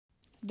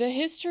The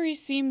history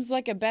seems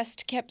like a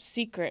best-kept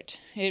secret.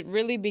 It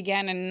really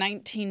began in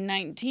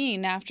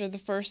 1919 after the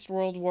First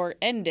World War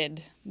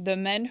ended. The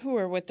men who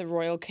were with the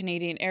Royal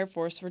Canadian Air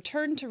Force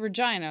returned to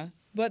Regina,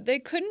 but they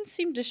couldn't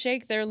seem to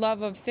shake their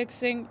love of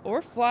fixing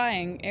or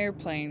flying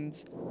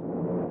airplanes.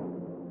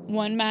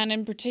 One man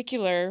in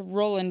particular,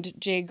 Roland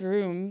J.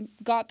 Groom,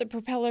 got the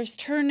propellers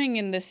turning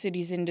in the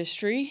city's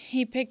industry.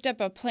 He picked up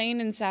a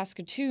plane in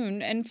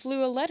Saskatchewan and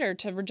flew a letter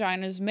to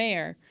Regina's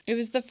mayor. It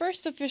was the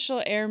first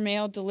official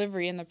airmail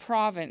delivery in the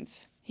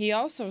province. He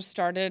also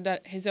started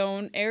his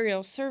own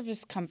aerial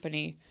service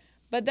company.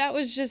 But that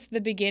was just the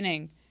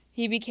beginning.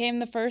 He became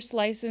the first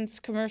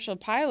licensed commercial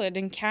pilot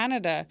in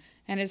Canada,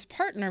 and his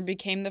partner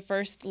became the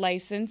first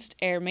licensed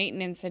air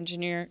maintenance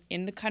engineer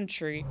in the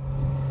country.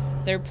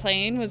 Their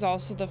plane was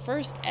also the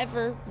first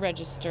ever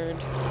registered.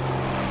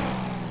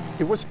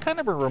 It was kind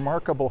of a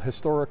remarkable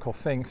historical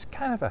thing, it's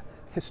kind of a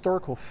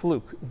historical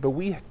fluke, but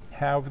we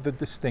have the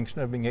distinction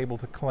of being able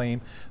to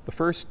claim the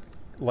first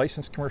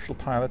licensed commercial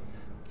pilot,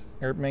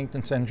 air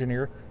maintenance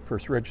engineer,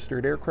 first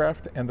registered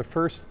aircraft, and the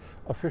first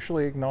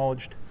officially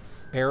acknowledged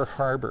air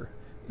harbor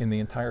in the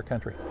entire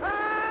country.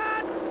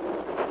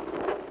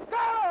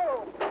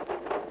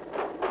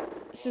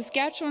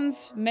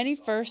 Saskatchewan's many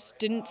firsts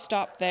didn't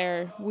stop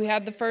there. We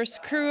had the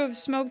first crew of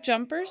smoke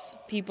jumpers,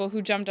 people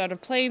who jumped out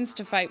of planes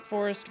to fight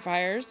forest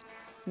fires.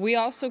 We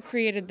also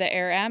created the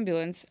air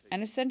ambulance,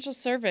 an essential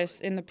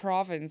service in the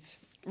province.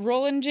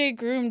 Roland J.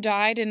 Groom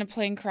died in a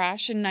plane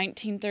crash in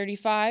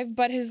 1935,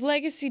 but his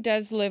legacy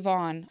does live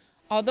on.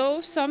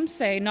 Although some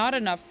say not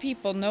enough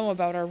people know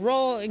about our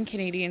role in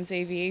Canadians'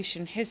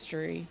 aviation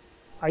history.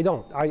 I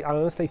don't. I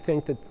honestly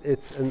think that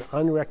it's an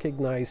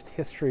unrecognized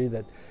history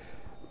that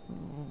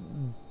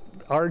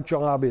our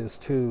job is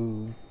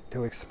to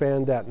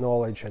expand that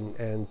knowledge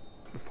and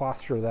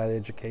foster that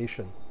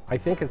education. I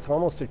think it's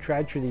almost a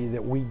tragedy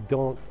that we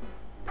don't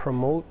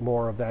promote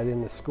more of that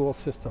in the school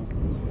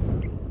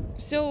system.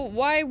 So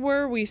why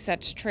were we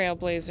such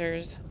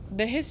trailblazers?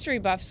 The history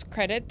buffs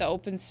credit the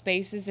open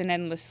spaces and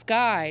endless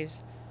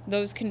skies.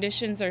 Those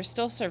conditions are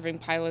still serving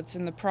pilots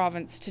in the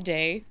province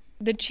today.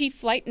 The chief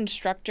flight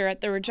instructor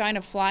at the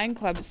Regina Flying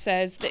Club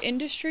says the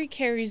industry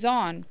carries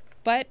on,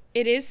 but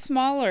it is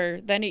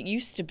smaller than it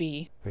used to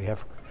be. We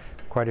have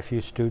quite a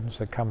few students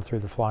that come through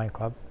the flying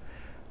club.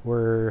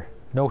 We're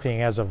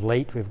noting as of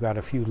late we've got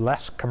a few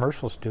less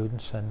commercial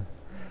students, and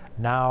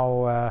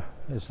now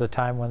is the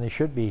time when they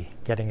should be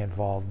getting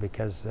involved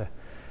because the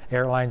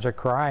airlines are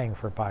crying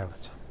for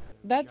pilots.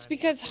 That's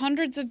because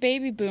hundreds of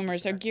baby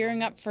boomers are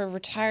gearing up for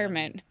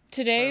retirement.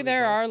 Today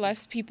there are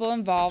less people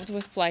involved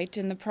with flight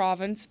in the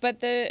province, but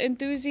the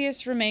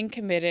enthusiasts remain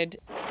committed,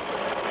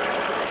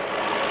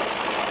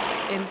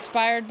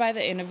 inspired by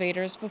the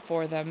innovators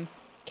before them.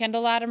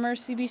 Kendall, Latimer,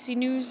 CBC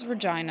News,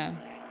 Regina.